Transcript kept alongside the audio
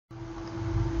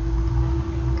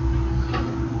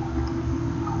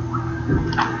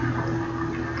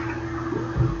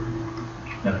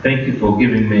thank you for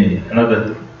giving me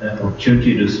another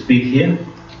opportunity to speak here.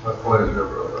 My pleasure,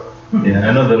 brother. Yeah,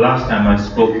 I know the last time I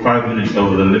spoke 5 minutes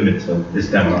over the limit, so this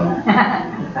time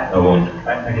I won't.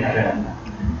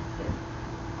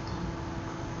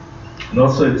 And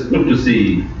also it's good to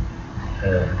see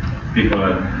people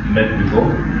I've met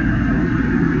before,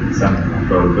 some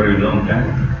for a very long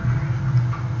time.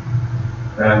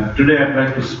 Today I'd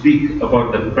like to speak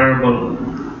about the parable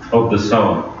of the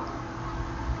sower.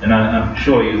 And I'm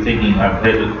sure you're thinking I've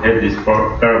heard this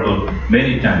parable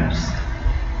many times.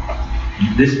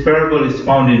 This parable is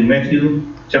found in Matthew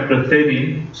chapter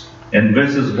 13 and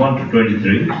verses 1 to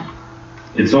 23.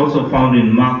 It's also found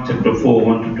in Mark chapter 4,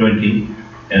 1 to 20,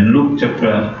 and Luke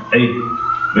chapter 8,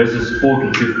 verses 4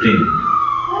 to 15.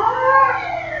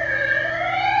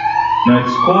 Now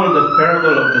it's called the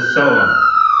parable of the sower.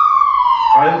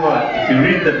 However, if you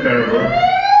read the parable,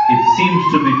 it seems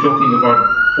to be talking about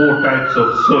 4 types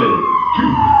of soil.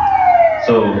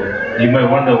 So you may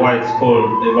wonder why it's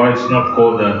not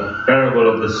called the parable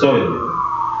of the soil.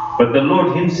 But the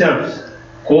Lord Himself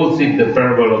calls it the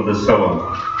parable of the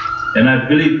sower. And I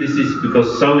believe this is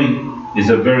because sowing is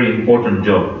a very important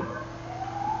job.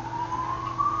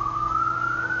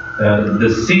 The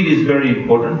seed is very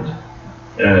important.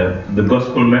 The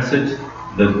gospel message,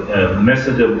 the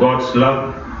message of God's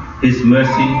love, His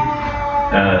mercy,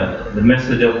 the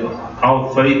message of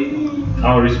our faith,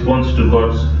 our response to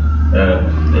God's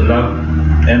love,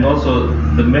 and also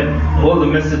all the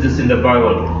messages in the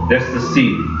Bible, that's the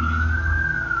seed.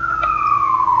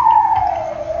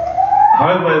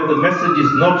 However, if the message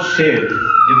is not shared,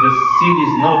 if the seed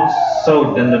is not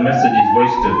sowed, then the message is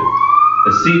wasted.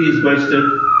 The seed is wasted,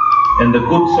 and the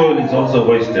good soil is also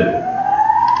wasted.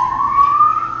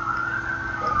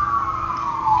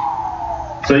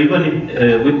 So even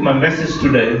with my message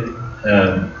today,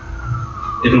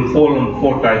 it will fall on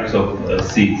 4 types of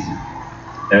seeds,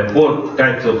 4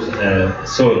 types of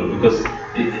soil, because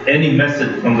any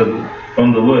message from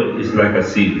the word is like a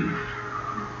seed.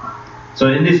 So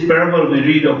in this parable we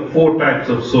read of 4 types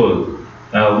of soil.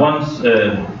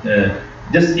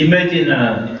 Just imagine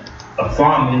a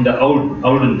farm in the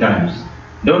olden times.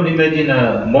 Don't imagine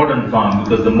a modern farm,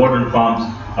 because the modern farms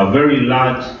are very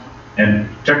large and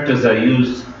tractors are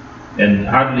used and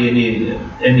hardly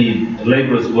any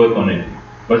laborers work on it.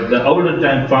 But the olden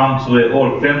time farms were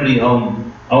all family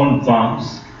owned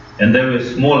farms, and they were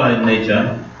smaller in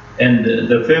nature, and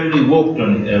the family worked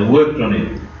on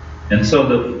it. And so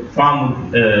the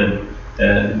farm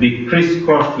would be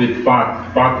crisscrossed with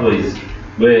pathways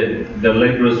where the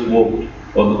laborers walked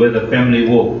or where the family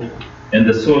walked, and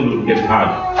the soil would get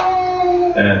hard.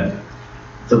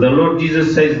 So the Lord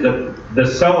Jesus says that the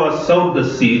sower sowed the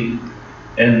seed,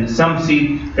 and some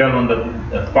seed fell on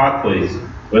the pathways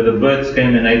where the birds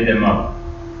came and ate them up.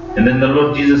 And then the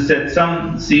Lord Jesus said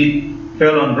some seed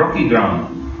fell on rocky ground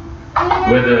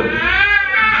where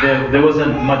there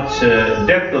wasn't much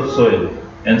depth of soil.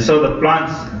 And so the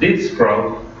plants did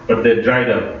sprout, but they dried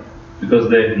up because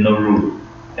they had no root.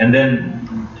 And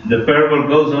then the parable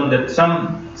goes on that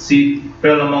some seed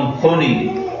fell among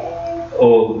thorny,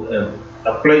 or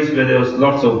a place where there was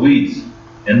lots of weeds.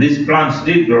 And these plants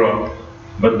did grow up,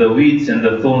 but the weeds and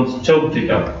the thorns choked it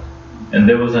up, and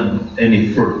there wasn't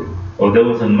any fruit, or there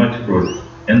wasn't much fruit.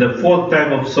 And the 4th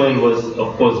type of soil was,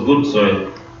 of course, good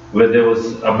soil, where there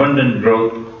was abundant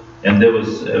growth and there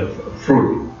was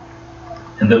fruit.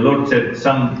 And the Lord said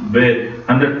some bear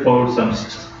 100-fold, some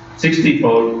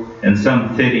 60-fold, and some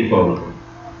 30-fold.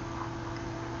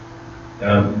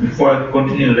 Before I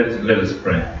continue, let us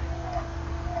pray.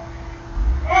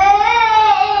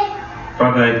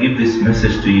 Father, I give this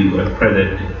message to you. I pray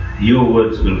that your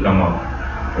words will come out.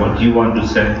 What you want to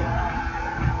say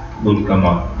will come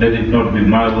out. Let it not be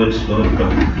my words, Lord,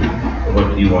 but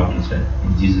what you want to say.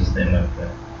 In Jesus' name I pray.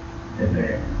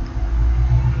 Amen.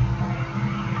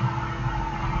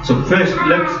 So first,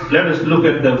 let us look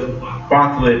at the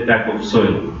pathway type of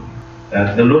soil.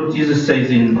 The Lord Jesus says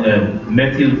in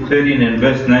Matthew 13 and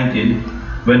verse 19,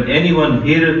 "When anyone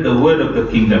heareth the word of the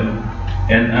kingdom,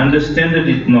 and understandeth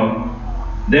it not,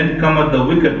 then cometh the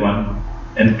wicked one,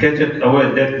 and catcheth away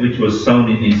that which was sown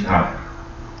in his heart.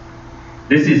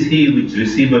 This is he which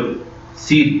receiveth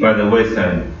seed by the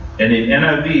wayside." And in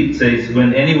NIV it says,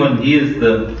 "When anyone hears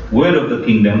the word of the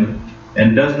kingdom,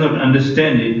 and does not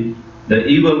understand it, the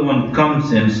evil one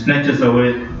comes and snatches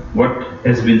away what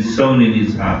has been sown in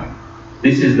his heart.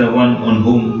 This is the one on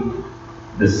whom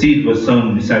the seed was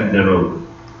sown beside the road."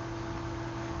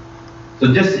 So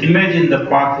just imagine the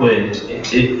pathway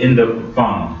in the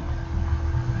farm.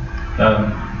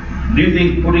 Do you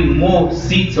think putting more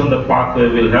seeds on the pathway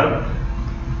will help?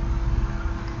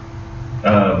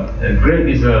 Greg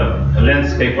is a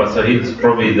landscaper, so he's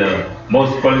probably the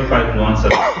most qualified to answer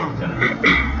that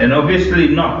question. And obviously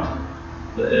not,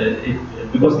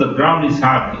 because the ground is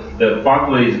hard, the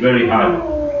pathway is very hard.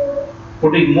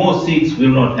 Putting more seeds will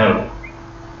not help.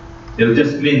 It will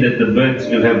just mean that the birds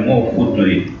will have more food to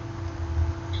eat.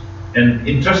 And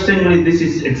interestingly, this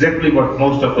is exactly what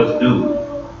most of us do.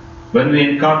 When we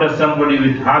encounter somebody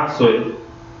with hard soil,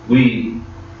 we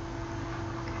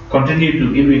continue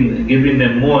to giving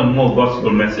them more and more gospel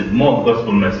message.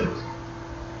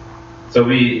 So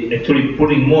we actually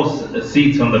putting more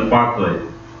seeds on the pathway.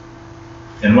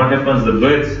 And what happens? The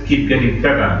birds keep getting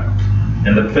fatter,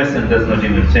 and the person does not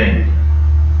even change.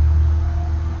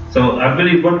 So I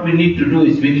believe what we need to do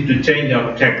is we need to change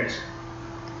our tact.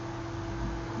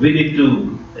 We need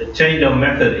to change our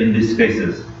method in these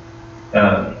cases.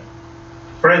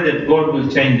 Pray that God will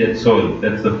change that soil.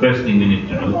 That's the first thing we need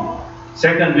to do.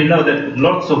 Second, we know that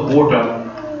lots of water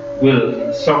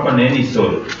will soften any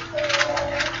soil.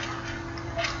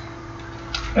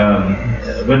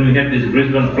 When we had these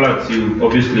Brisbane floods, you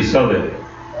obviously saw that.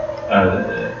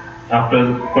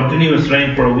 After continuous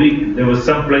rain for a week, there were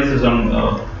some places on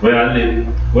where I live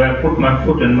where I put my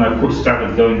foot and my foot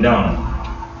started going down.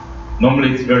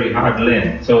 Normally it's very hard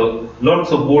land, so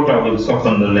lots of water will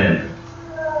soften the land.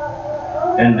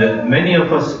 And many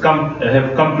of us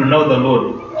have come to know the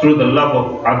Lord through the love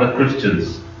of other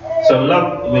Christians. So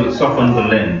love will soften the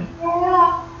land.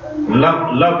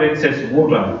 Love accesses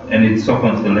water and it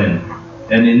softens the land.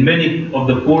 And in many of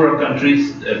the poorer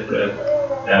countries,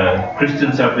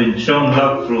 Christians have been shown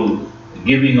love through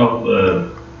giving of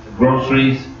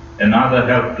groceries and other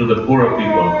help to the poorer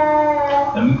people.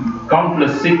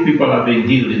 Countless sick people are being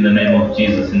healed in the name of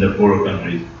Jesus in the poorer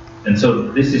countries. And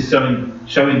so this is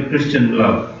showing Christian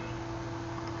love.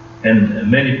 And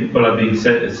many people are being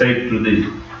saved through this.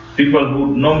 People who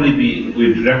would normally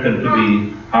we'd reckon to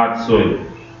be hard soil.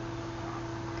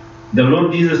 The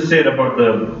Lord Jesus said about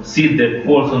the seed that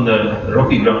falls on the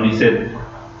rocky ground, He said,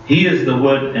 hears the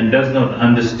word and does not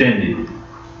understand it.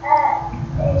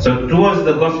 So to us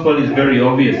the gospel is very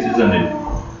obvious, isn't it?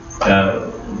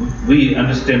 We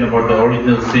understand about the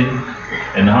original sin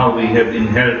and how we have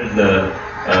inherited the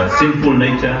sinful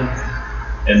nature,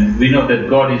 and we know that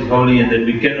God is holy and that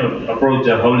we cannot approach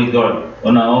a holy God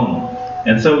on our own.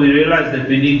 And so we realize that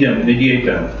we need a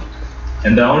mediator.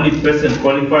 And the only person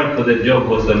qualified for that job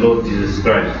was the Lord Jesus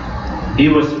Christ. He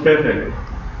was perfect.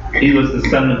 He was the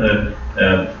Son,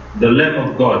 the Lamb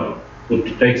of God who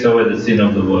takes away the sin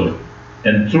of the world.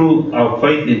 And through our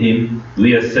faith in Him,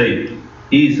 we are saved.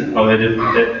 He is our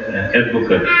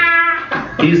advocate.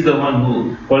 He is the one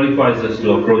who qualifies us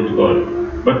to approach God.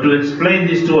 But to explain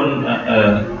this to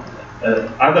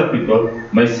other people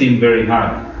might seem very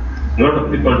hard. A lot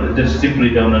of people just simply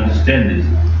don't understand this.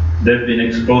 They've been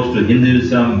exposed to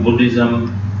Hinduism,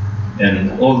 Buddhism,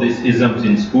 and all these isms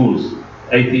in schools,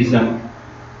 atheism,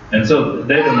 and so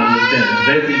they don't understand.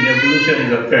 They think evolution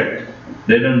is a fact.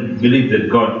 They don't believe that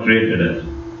God created us.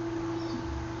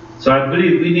 So I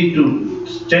believe we need to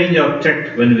change our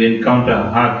tact when we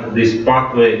encounter this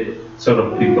pathway sort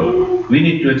of people. We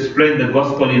need to explain the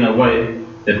gospel in a way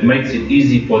that makes it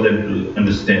easy for them to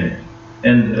understand.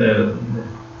 And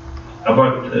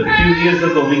about a few years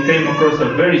ago, we came across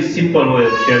a very simple way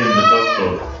of sharing the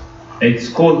gospel. It's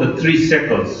called the 3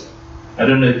 circles. I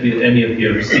don't know if any of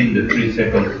you have seen the 3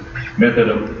 circles method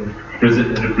of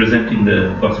representing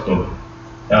the gospel.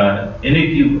 In it,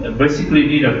 you basically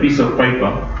need a piece of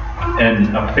paper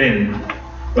and a pen.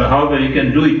 But however, you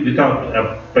can do it without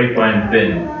a paper and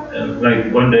pen.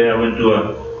 Like one day I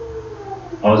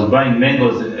was buying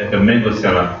mangoes at a mango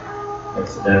seller.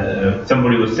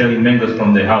 Somebody was selling mangoes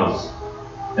from their house.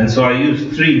 And so I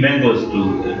used 3 mangoes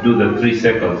to do the 3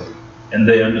 circles. And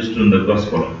they understood the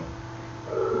gospel.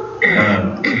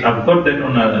 I've got that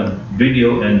on a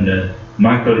video, and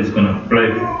Michael is going to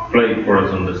play it for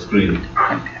us on the screen.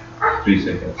 3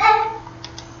 seconds.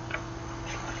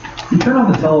 You turn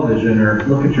on the television or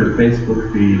look at your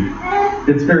Facebook feed,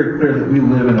 it's very clear that we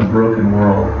live in a broken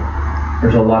world.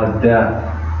 There's a lot of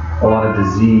death, a lot of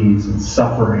disease and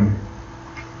suffering.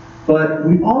 But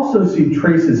we also see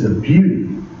traces of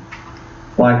beauty,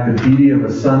 like the beauty of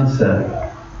a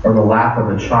sunset or the laugh of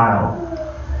a child.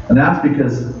 And that's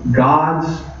because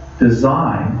God's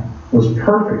design was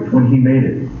perfect when He made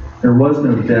it. There was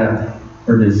no death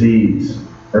or disease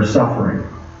or suffering.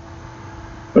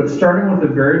 But starting with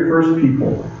the very first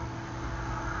people,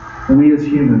 we as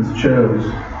humans chose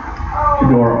to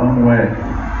go our own way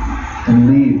and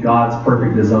leave God's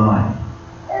perfect design.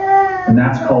 And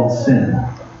that's called sin.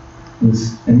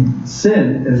 And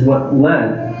sin is what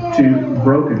led to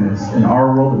brokenness in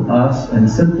our world and us and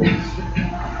sinfulness.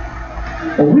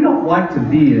 Well, we don't like to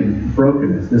be in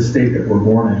brokenness, this state that we're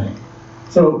born in.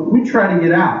 So we try to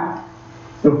get out.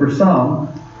 So for some,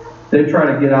 they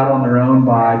try to get out on their own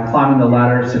by climbing the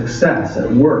ladder of success at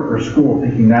work or school,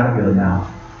 thinking that'll get them out.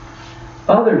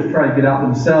 Others try to get out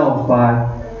themselves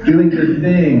by doing good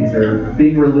things or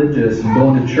being religious and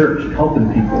going to church and helping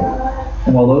people.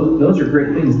 And while those are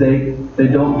great things, they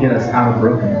don't get us out of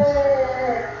brokenness.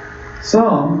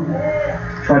 Some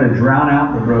try to drown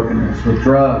out the brokenness with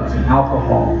drugs and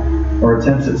alcohol or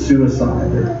attempts at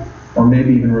suicide or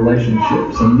maybe even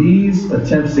relationships. And these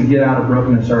attempts to get out of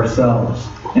brokenness ourselves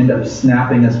end up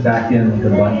snapping us back in like a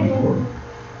bungee cord.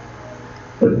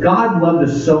 But God loved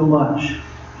us so much,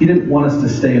 He didn't want us to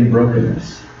stay in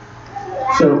brokenness.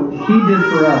 So He did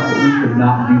for us what we could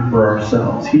not do for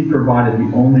ourselves. He provided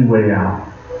the only way out.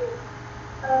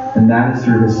 And that is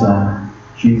through His Son,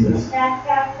 Jesus.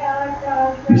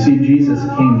 You see, Jesus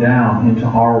came down into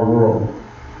our world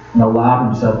and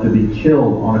allowed Himself to be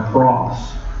killed on a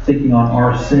cross, taking on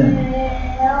our sin.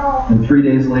 And 3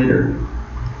 days later,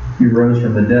 He rose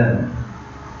from the dead.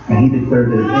 And He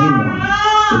declared that if anyone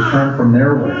would turn from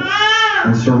their way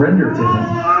and surrender to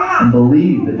Him and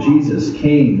believe that Jesus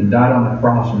came and died on the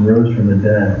cross and rose from the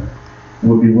dead, and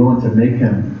would be willing to make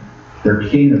Him their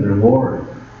King and their Lord,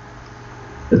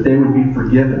 that they would be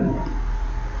forgiven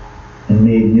and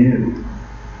made new,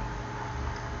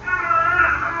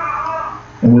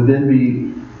 and would then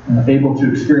be able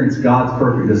to experience God's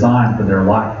perfect design for their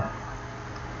life.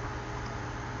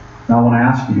 Now I want to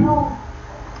ask you,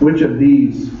 which of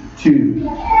these two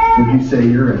would you say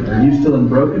you're in? Are you still in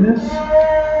brokenness?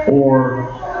 Or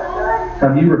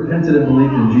have you repented and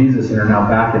believed in Jesus and are now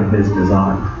back in His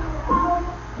design?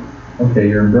 Okay,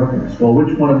 you're in brokenness. Well,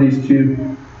 which one of these two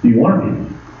do you want to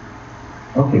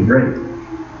be? Okay, great.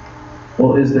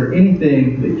 Well, is there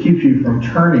anything that keeps you from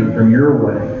turning from your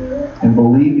way and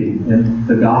believing in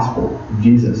the gospel of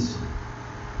Jesus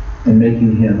and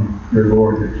making Him your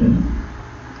Lord, your King?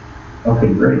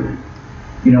 Okay, great.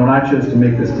 You know, when I chose to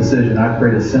make this decision, I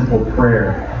prayed a simple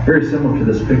prayer, very similar to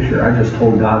this picture. I just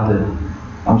told God that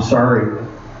I'm sorry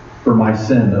for my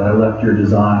sin, that I left your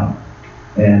design,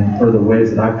 and for the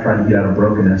ways that I've tried to get out of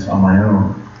brokenness on my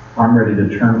own. I'm ready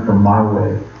to turn from my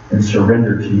way and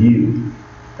surrender to you.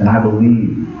 And I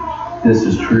believe this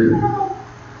is true.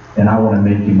 And I want to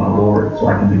make you my Lord so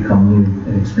I can become new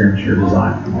and experience your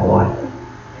design for my life.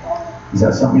 Is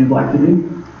that something you'd like to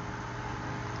do?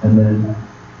 And then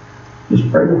just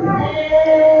pray with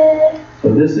Him.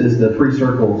 So this is the Three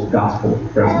Circles Gospel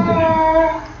presentation.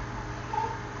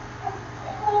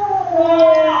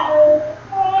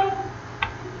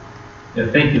 Yeah,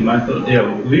 thank you, Michael.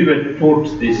 Yeah, we were taught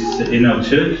this in our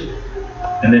church,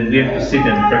 and then we have to sit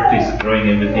and practice drawing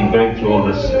everything, going through all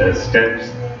the steps.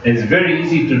 It's very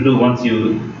easy to do once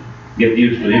you get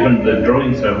used to it. Even the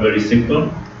drawings are very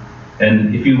simple.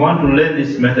 And if you want to learn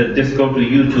this method, just go to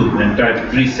YouTube and type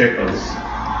 3 Circles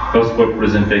Gospel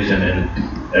presentation,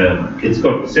 and it's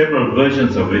got several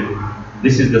versions of it.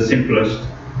 This is the simplest,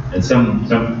 and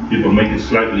some people make it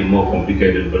slightly more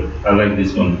complicated, but I like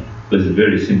this one because it's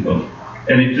very simple.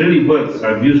 And it really works.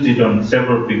 I've used it on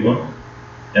several people,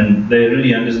 and they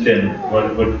really understand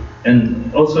what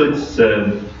and also it's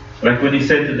like when you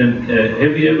say to them,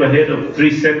 have you ever heard of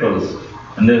 3 circles?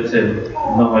 And they'll say,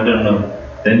 no, I don't know.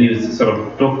 Then you sort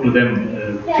of talk to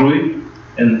them through it,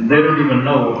 and they don't even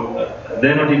know,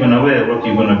 they're not even aware what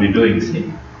you're going to be doing,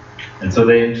 see? And so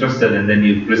they're interested, and then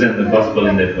you present the gospel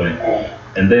in that way.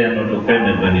 And they are not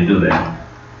offended when you do that.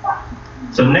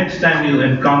 So next time you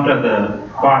encounter the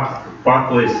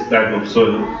pathways type of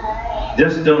soil,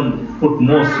 just don't put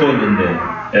more soil in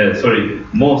there,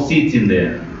 more seeds in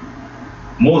there.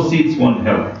 More seeds won't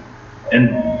help.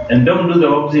 And don't do the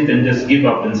opposite and just give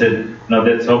up and say, no,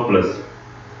 that's hopeless.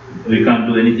 We can't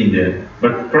do anything there.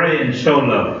 But pray and show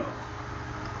love,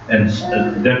 and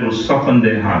that will soften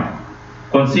their heart.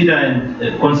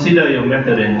 Consider your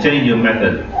method and change your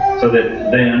method so that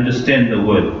they understand the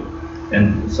word,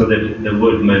 and so that the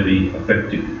word may be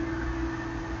effective.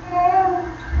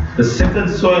 The second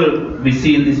soil we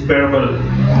see in this parable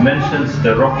mentions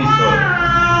the rocky soil.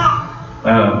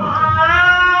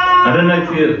 I don't know if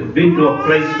you've been to a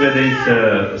place where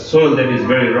there is soil that is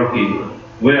very rocky.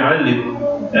 Where I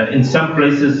live, in some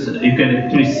places you can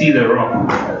actually see the rock.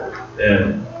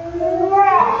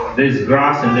 There's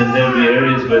grass, and then there'll be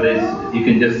areas where you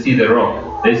can just see the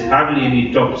rock. There's hardly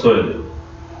any topsoil.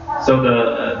 So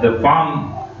the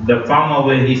farmer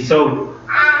where he sowed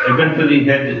evidently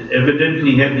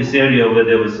had this area where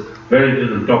there was very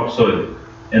little topsoil,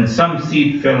 and some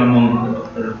seed fell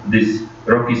among this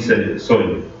rocky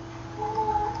soil.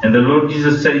 And the Lord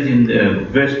Jesus says in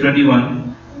verse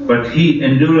 21, but he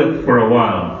endureth for a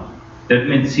while. That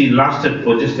means he lasted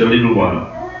for just a little while.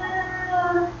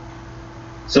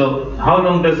 So how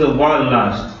long does a while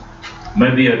last?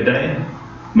 Maybe a day,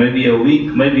 maybe a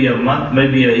week, maybe a month,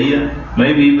 maybe a year,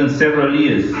 maybe even several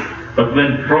years. But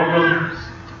when problems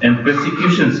and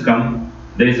persecutions come,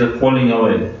 there is a falling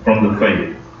away from the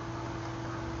faith.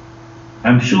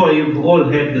 I'm sure you've all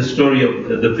heard the story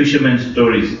of the fishermen's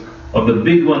stories of the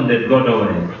big one that got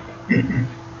away.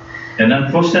 And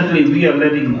unfortunately, we are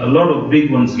letting a lot of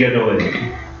big ones get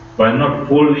away by not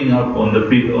following up on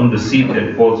the seed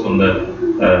that falls on the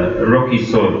rocky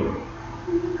soil.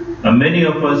 Many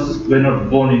of us were not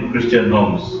born in Christian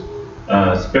homes,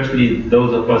 especially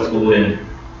those of us who were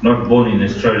not born in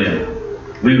Australia.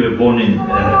 We were born in,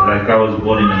 like I was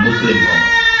born in a Muslim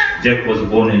home. Jack was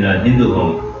born in a Hindu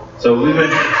home. So we were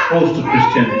exposed to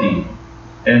Christianity.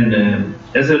 And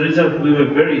as a result, we were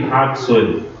very hard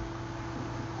soil.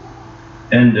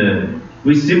 And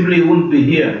we simply wouldn't be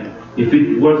here if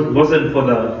it wasn't for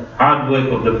the hard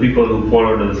work of the people who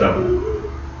followed us up.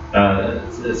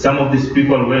 Some of these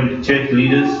people weren't church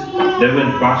leaders, they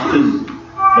weren't pastors,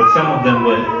 but some of them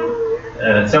were.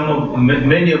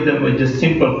 Many of them were just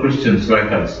simple Christians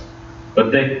like us,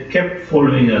 but they kept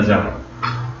following us up.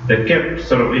 They kept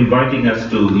sort of inviting us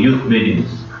to youth meetings,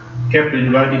 kept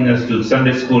inviting us to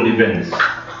Sunday school events,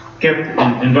 kept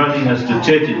inviting us to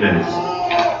church events.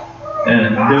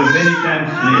 And there were many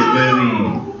times where we,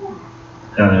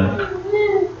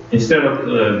 instead of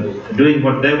doing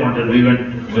what they wanted,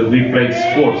 we played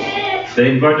sports. They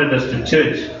invited us to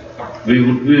church. We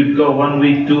would go 1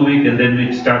 week, 2 weeks, and then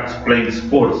we'd start playing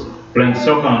sports, playing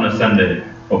soccer on a Sunday,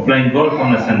 or playing golf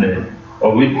on a Sunday,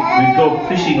 or we'd go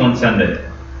fishing on Sunday.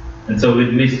 And so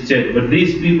we'd miss church. But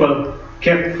these people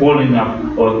kept following us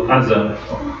up,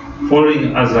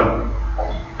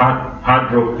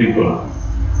 hard rock people.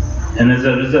 And as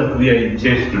a result, we are in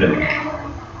church today.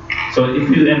 So if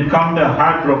you encounter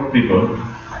hard rock people,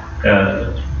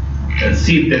 a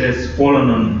seed that has fallen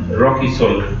on rocky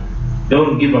soil,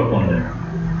 don't give up on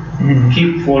them.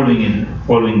 Keep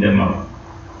following them up.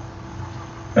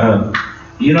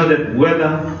 You know that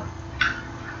weather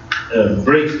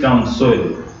breaks down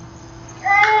soil.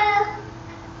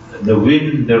 The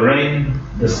wind, the rain,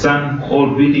 the sun,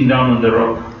 all beating down on the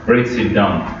rock breaks it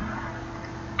down.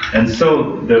 And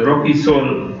so the rocky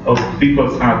soil of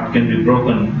people's heart can be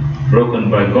broken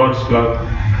by God's love,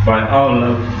 by our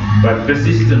love, by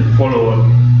persistent follow-up,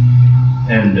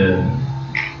 and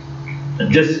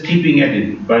just keeping at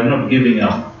it, by not giving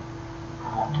up.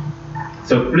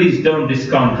 So please don't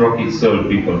discount rocky soil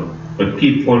people, but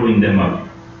keep following them up.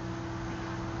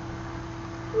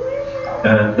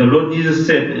 The Lord Jesus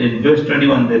said in verse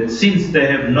 21 that since they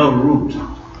have no root,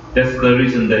 that's the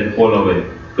reason they fall away,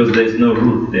 because there is no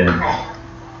root there.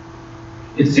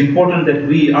 It's important that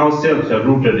we ourselves are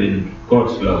rooted in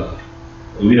God's love.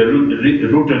 We are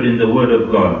rooted in the Word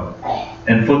of God.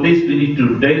 And for this we need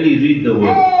to daily read the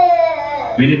Word.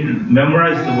 We need to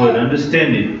memorize the Word,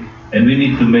 understand it, and we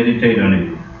need to meditate on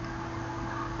it.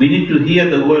 We need to hear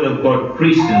the Word of God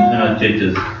preached in our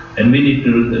churches, and we need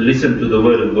to listen to the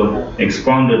Word of God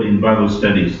expounded in Bible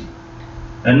studies.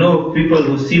 I know people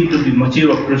who seem to be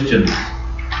mature Christians,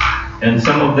 and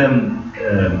some of them,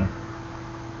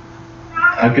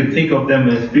 I can think of them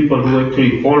as people who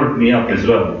actually followed me up as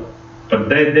well. But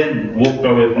they then walked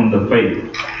away from the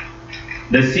faith.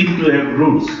 They seem to have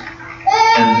roots,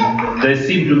 and they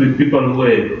seem to be people who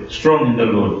were strong in the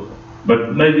Lord.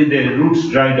 But maybe their roots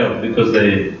dried up because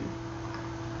they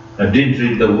didn't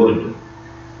read the Word.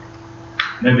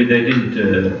 Maybe they didn't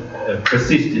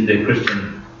persist in their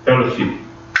Christian fellowship.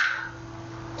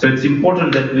 So it's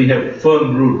important that we have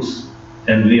firm roots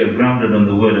and we are grounded on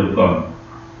the Word of God.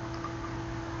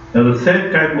 Now the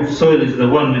third type of soil is the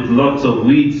one with lots of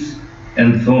weeds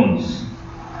and thorns.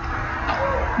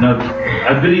 Now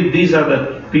I believe these are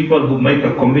the people who make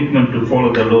a commitment to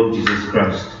follow the Lord Jesus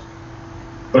Christ.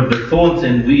 But the thorns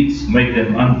and weeds make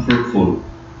them unfruitful.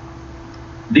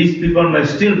 These people may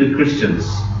still be Christians,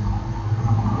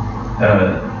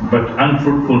 but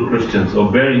unfruitful Christians, or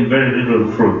bearing very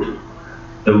little fruit.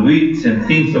 The weeds and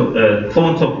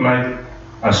thorns of life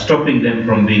are stopping them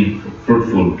from being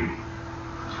fruitful.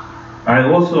 I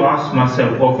also ask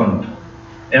myself often,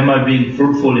 am I being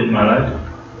fruitful in my life?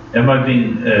 Am I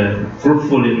being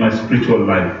fruitful in my spiritual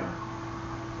life?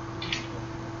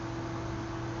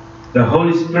 The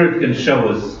Holy Spirit can show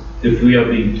us if we are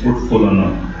being fruitful or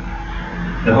not.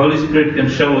 The Holy Spirit can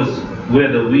show us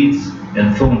where the weeds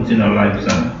and thorns in our lives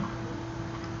are.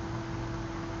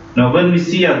 Now when we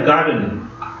see a garden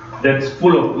that's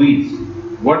full of weeds,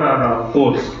 what are our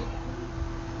thoughts?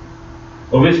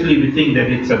 Obviously, we think that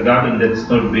it's a garden that's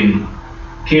not been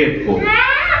cared for.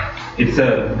 It's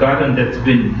a garden that's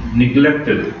been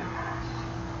neglected.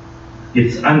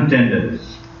 It's untended.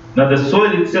 Now, the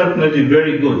soil itself must be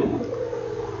very good.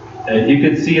 You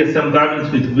can see some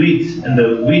gardens with weeds, and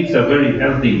the weeds are very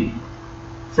healthy,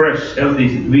 fresh,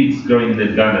 healthy weeds growing in the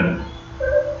garden.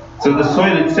 So the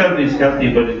soil itself is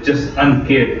healthy, but it's just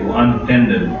uncared for,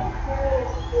 untended.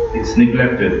 It's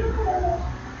neglected.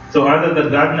 So either the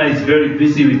gardener is very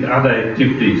busy with other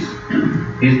activities,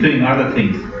 he's doing other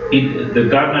things. The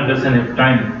gardener doesn't have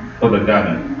time for the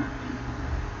garden.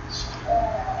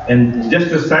 And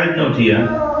just a side note here,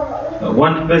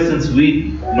 one person's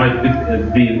weed might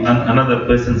be another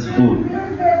person's food.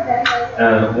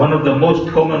 One of the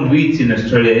most common weeds in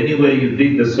Australia, anywhere you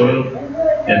dig the soil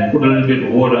and put a little bit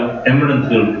of water, amaranth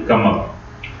will come up,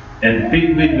 and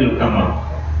pigweed will come up.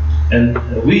 And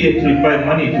we actually pay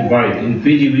money to buy it. In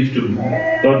Fiji, we used to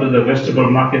go to the vegetable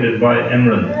market and buy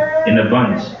amaranth in a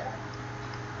bunch.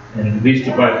 And we used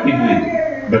to buy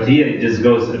pigweed. But here it just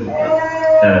goes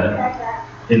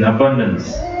in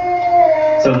abundance.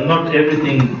 So not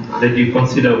everything that you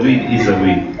consider weed is a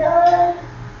weed.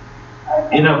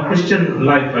 In our Christian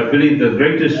life, I believe the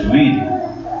greatest weed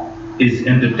is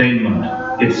entertainment.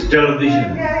 It's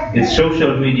television, it's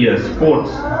social media, sports,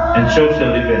 and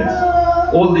social events.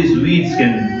 All these weeds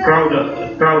can crowd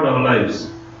our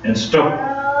lives and stop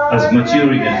us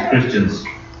maturing as Christians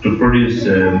to produce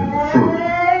fruit.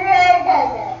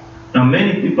 Now,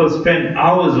 many people spend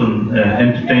hours on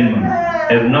entertainment,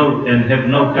 have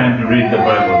no time to read the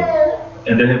Bible,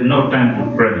 and they have no time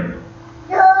to pray.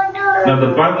 Now,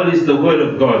 the Bible is the Word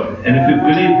of God, and if we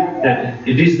believe that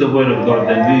it is the Word of God,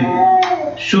 then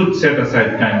we should set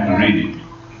aside time to read it.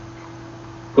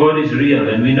 God is real,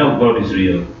 and we know God is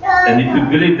real. And if we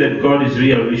believe that God is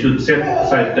real, we should set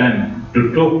aside time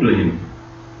to talk to Him,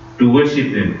 to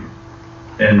worship Him,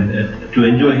 and to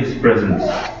enjoy His presence.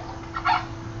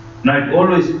 Now, it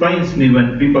always pains me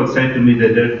when people say to me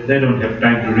that they don't have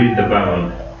time to read the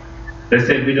Bible. They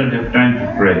say we don't have time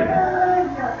to pray.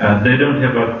 They don't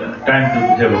have time to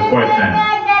have a quiet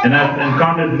time. And I've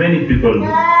encountered many people,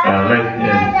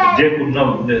 like Jay would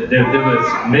know, there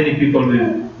were many people we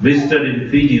visited in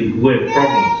Fiji who had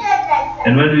problems.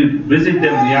 And when we visit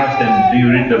them, we ask them, do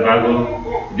you read the Bible?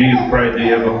 Do you pray? Do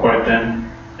you have a quiet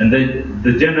time? And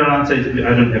the general answer is,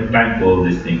 I don't have time for all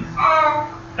these things.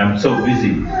 I'm so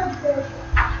busy.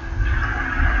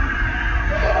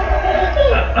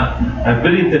 I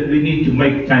believe that we need to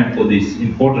make time for these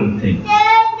important things.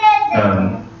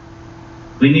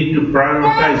 We need to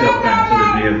prioritize our time so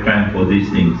that we have time for these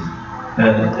things.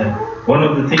 One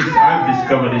of the things I've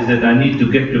discovered is that I need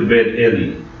to get to bed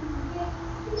early,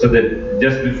 so that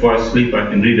just before I sleep I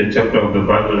can read a chapter of the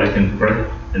Bible, I can pray,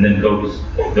 and then go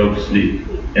to sleep.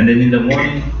 And then in the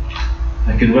morning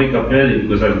I can wake up early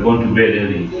because I've gone to bed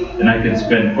early, and I can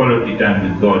spend quality time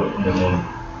with God in the morning,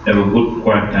 have a good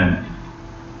quiet time.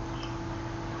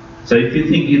 So if you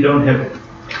think you don't have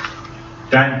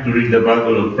time to read the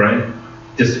Bible or pray,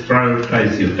 just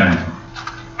prioritize your time.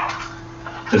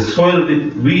 The soil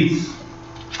with weeds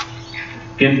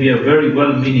can be a very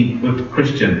well-meaning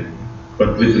Christian,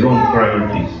 but with wrong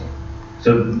priorities.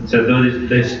 So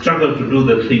they struggle to do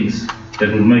the things that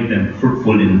will make them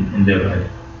fruitful in their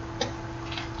life.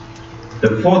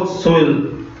 The fourth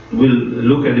soil we'll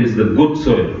look at is the good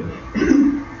soil.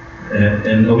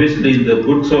 And obviously in the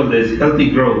good soil there is healthy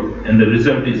growth, and the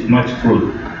result is much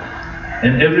fruit.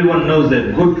 And everyone knows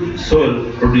that good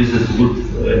soil produces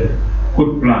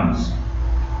good plants.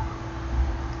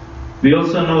 We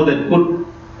also know that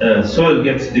good soil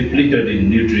gets depleted in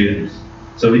nutrients,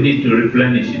 so we need to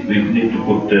replenish it. We need to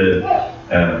put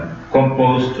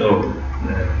compost or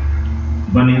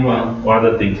manure or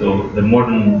other things. So the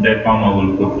modern day farmer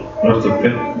will put lots of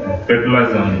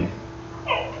fertilizer on it.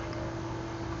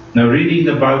 Now, reading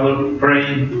the Bible,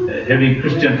 praying, having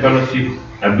Christian fellowship,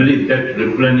 I believe that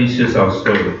replenishes our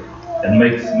soil and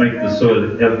makes the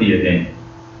soil healthy again.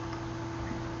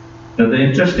 Now, the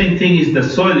interesting thing is the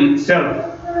soil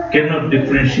itself cannot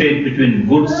differentiate between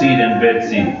good seed and bad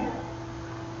seed.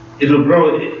 It will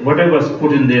grow whatever's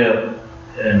put in there,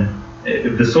 and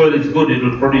if the soil is good, it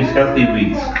will produce healthy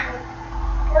weeds.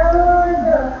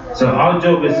 So our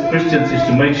job as Christians is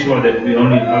to make sure that we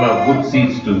only allow good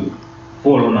seeds to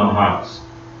fall on our hearts.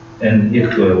 And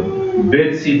if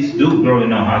bad seeds do grow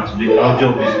in our hearts, our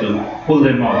job is to pull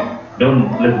them out.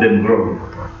 Don't let them grow.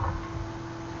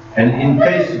 And in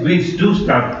case weeds do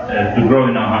start to grow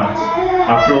in our hearts,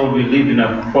 after all, we live in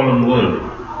a fallen world.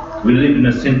 We live in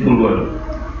a sinful world.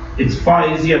 It's far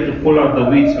easier to pull out the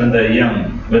weeds when they're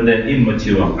young, when they're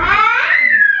immature.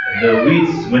 The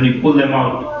weeds, when you pull them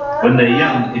out, when they're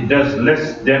young, it does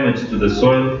less damage to the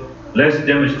soil, less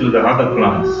damage to the other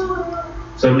plants.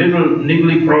 So little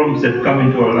niggly problems that come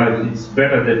into our lives, it's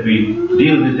better that we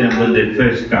deal with them when they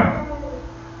first come.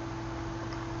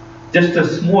 Just a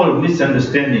small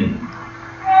misunderstanding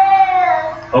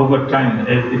over time,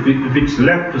 if it's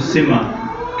left to simmer,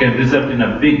 can result in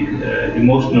a big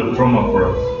emotional trauma for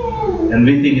us. And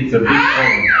we think it's a big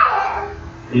problem.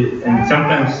 And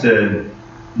sometimes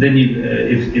then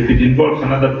if it involves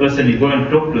another person, you go and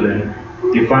talk to them,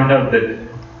 you find out that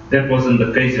that wasn't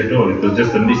the case at all. It was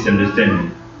just a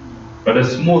misunderstanding. But a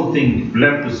small thing, if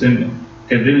left to simmer,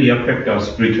 can really affect our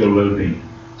spiritual well-being.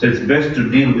 So it's best to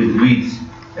deal with weeds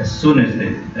as soon as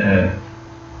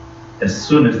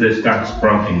they start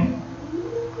sprouting.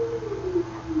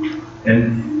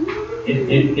 And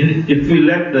if we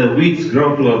let the weeds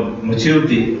grow to a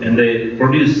maturity and they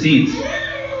produce seeds,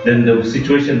 then the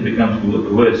situation becomes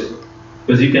worse.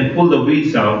 Because you can pull the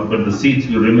weeds out, but the seeds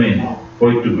will remain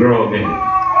for it to grow again.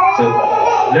 So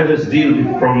let us deal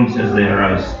with problems as they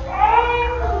arise.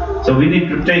 So we need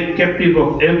to take captive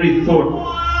of every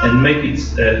thought and make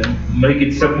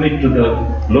it submit to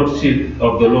the Lordship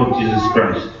of the Lord Jesus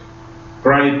Christ.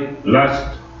 Pride,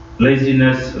 lust,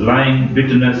 laziness, lying,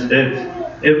 bitterness, death,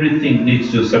 everything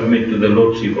needs to submit to the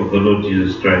Lordship of the Lord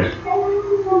Jesus Christ.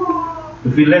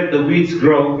 If we let the weeds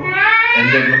grow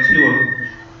and they mature,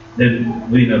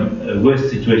 then we're in a worse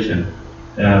situation.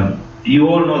 You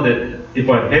all know that if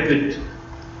a habit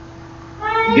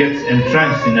gets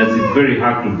entrenched in us, it's very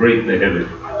hard to break the habit,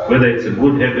 whether it's a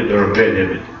good habit or a bad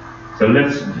habit. So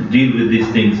let's deal with these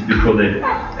things before they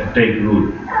take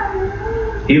root.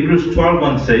 Hebrews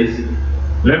 12:1 says,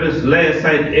 "Let us lay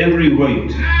aside every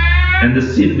weight and the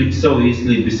sin which so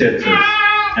easily besets us,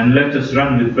 and let us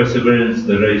run with perseverance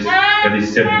the race that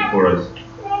is set before us."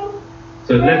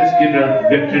 So let's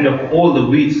get rid of all the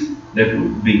weeds that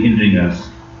would be hindering us.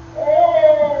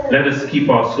 Let us keep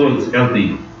our soils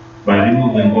healthy by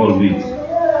removing all weeds.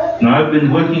 Now I've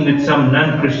been working with some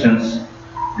non-Christians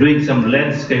doing some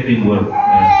landscaping work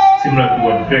similar to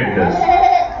what Greg does.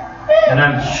 And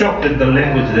I'm shocked at the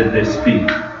language that they speak.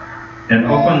 And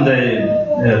often they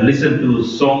listen to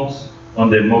songs on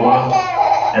their mobile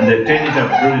and they turn it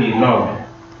up really loud.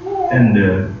 And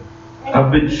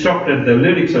I've been shocked at the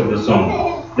lyrics of the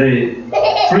song. The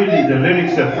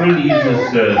lyrics are freely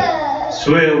uses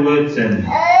swear words and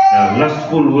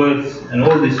lustful words and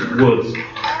all these words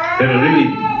that are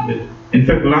really. In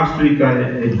fact, last week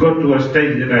it got to a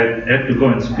stage that I had to go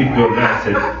and speak to a guy. I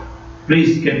said,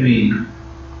 "Please, can we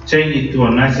change it to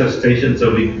a nicer station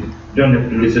so we don't have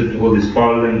to listen to all this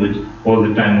foul language all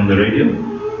the time on the radio?"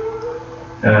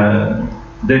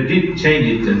 They did change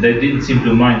it and they didn't seem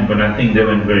to mind, but I think they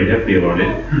weren't very happy about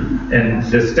it. And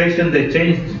the station they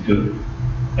changed it to,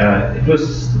 it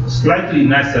was slightly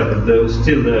nicer, but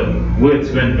still the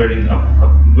words weren't very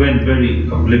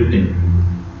uplifting.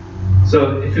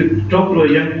 So if you talk to a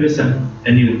young person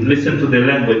and you listen to their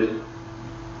language,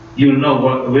 you'll know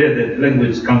where the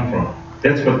language comes from.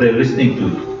 That's what they're listening to.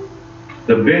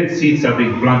 The bad seeds are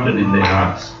being planted in their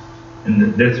hearts,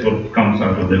 and that's what comes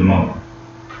out of their mouth.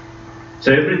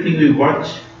 So everything we watch,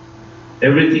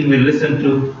 everything we listen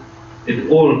to, it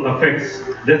all affects,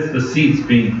 that's the seeds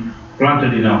being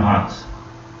planted in our hearts.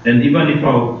 And even if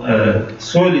our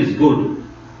soil is good,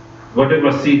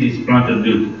 whatever seed is planted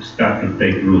will start to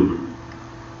take root.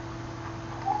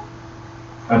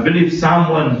 I believe Psalm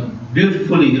 1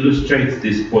 beautifully illustrates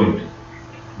this point.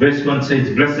 Verse 1 says,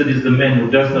 "Blessed is the man who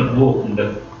does not walk in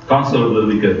the counsel of the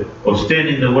wicked, or stand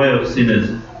in the way of sinners,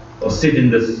 or sit in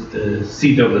the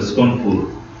seat of the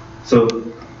scornful." So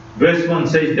verse 1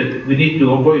 says that we need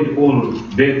to avoid all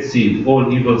bad seed,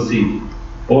 all evil seed,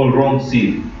 all wrong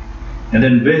seed. And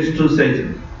then verse 2 says,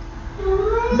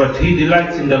 "But he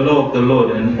delights in the law of the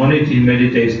Lord, and on it he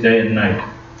meditates day and night."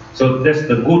 So that's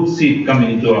the good seed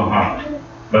coming into our heart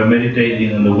by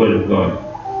meditating on the word of God.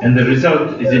 And the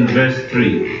result is in verse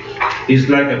 3. "He's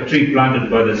like a tree planted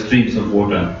by the streams of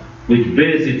water, which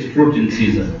bears its fruit in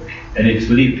season, and its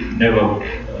leaf never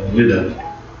withers.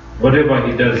 Whatever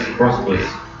he does prospers."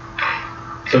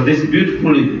 So this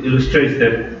beautifully illustrates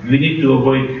that we need to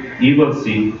avoid evil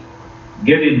seed,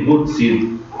 get in good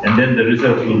seed, and then the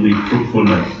result will be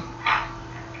fruitfulness.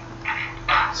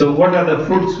 So what are the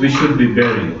fruits we should be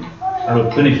bearing? I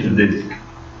will finish with this.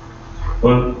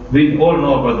 Well, we all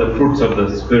know about the fruits of the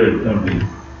Spirit, don't we?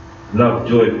 Love,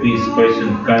 joy, peace,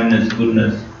 patience, kindness,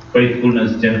 goodness,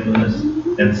 faithfulness, gentleness,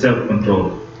 and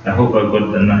self-control. I hope I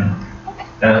got the 9.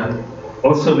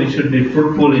 Also, we should be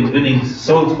fruitful in winning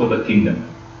souls for the kingdom.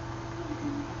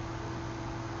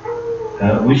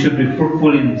 We should be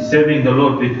fruitful in serving the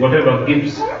Lord with whatever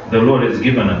gifts the Lord has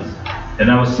given us.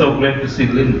 And I was so glad to see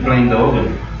Lynn playing the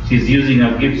organ. She's using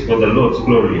her gifts for the Lord's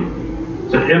glory.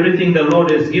 So everything the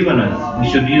Lord has given us, we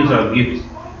should use our gifts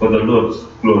for the Lord's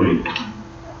glory.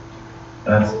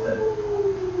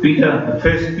 1 Peter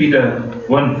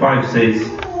 1:5 says,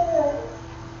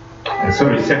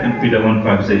 2 Peter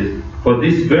 1:5 says, for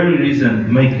this very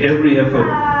reason, make every effort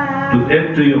to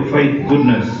add to your faith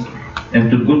goodness, and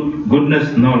to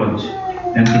goodness knowledge,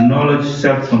 and to knowledge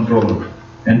self-control,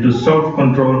 and to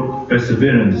self-control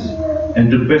perseverance,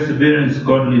 and to perseverance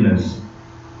godliness,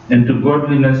 and to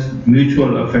godliness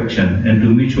mutual affection, and to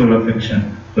mutual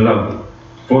affection love.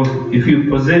 For if you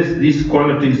possess these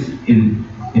qualities in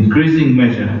increasing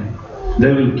measure,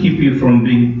 they will keep you from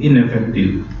being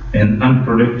ineffective and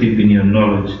unproductive in your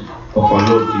knowledge of our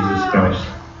Lord Jesus Christ.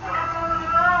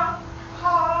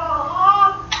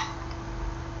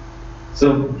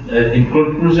 So, in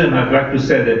conclusion, I'd like to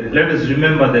say that let us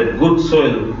remember that good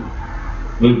soil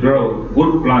will grow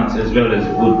good plants as well as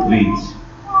good weeds.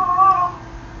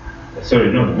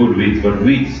 Sorry, not good weeds, but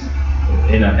weeds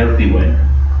in a healthy way.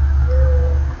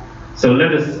 So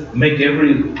let us make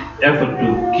every effort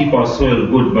to keep our soil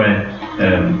good by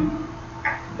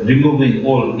removing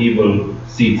all evil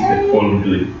seeds that fall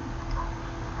into it.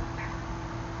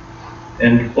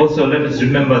 And also let us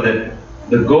remember that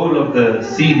the goal of the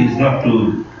seed is not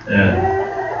to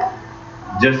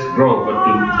just grow, but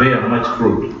to bear much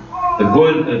fruit. The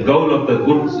goal of the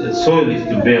good soil is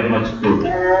to bear much fruit.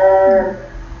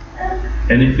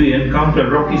 And if we encounter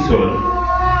rocky soil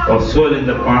or soil in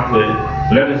the pathway,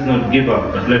 let us not give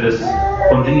up, but let us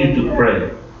continue to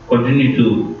pray, continue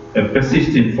to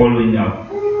persist in following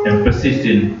up, and persist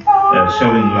in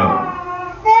showing love.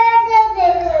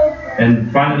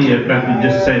 And finally, I'd like to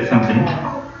just say something.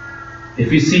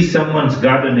 If you see someone's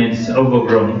garden is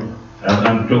overgrown,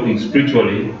 I'm talking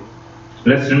spiritually,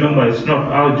 let's remember it's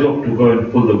not our job to go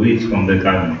and pull the weeds from the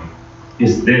garden.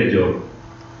 It's their job.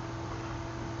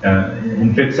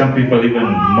 In fact, some people even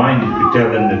mind if you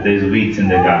tell them that there's weeds in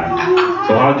their garden.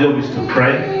 So our job is to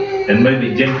pray and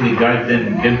maybe gently guide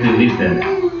them, gently lead them,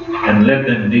 and let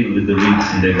them deal with the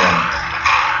weeds in their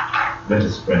garden. Let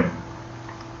us pray.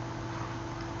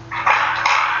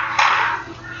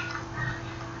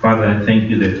 Father, I thank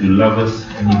you that you love us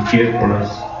and you care for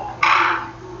us,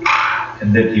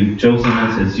 and that you've chosen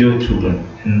us as your children.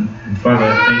 And Father,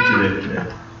 I thank you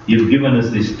that you've given us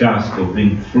this task of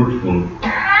being fruitful,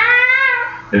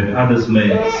 that others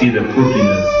may see the fruit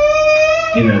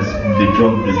in us and be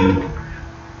drawn to you,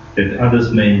 that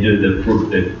others may enjoy the fruit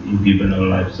that you've given our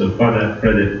lives. So Father, I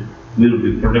pray that we'll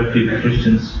be productive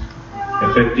Christians,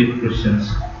 effective Christians,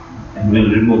 and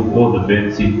we'll remove all the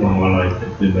bad seed from our life,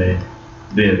 that we may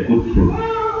bear good fruit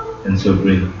and so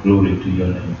bring glory to your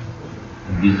name.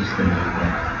 In Jesus' name we pray.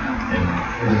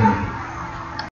 Amen.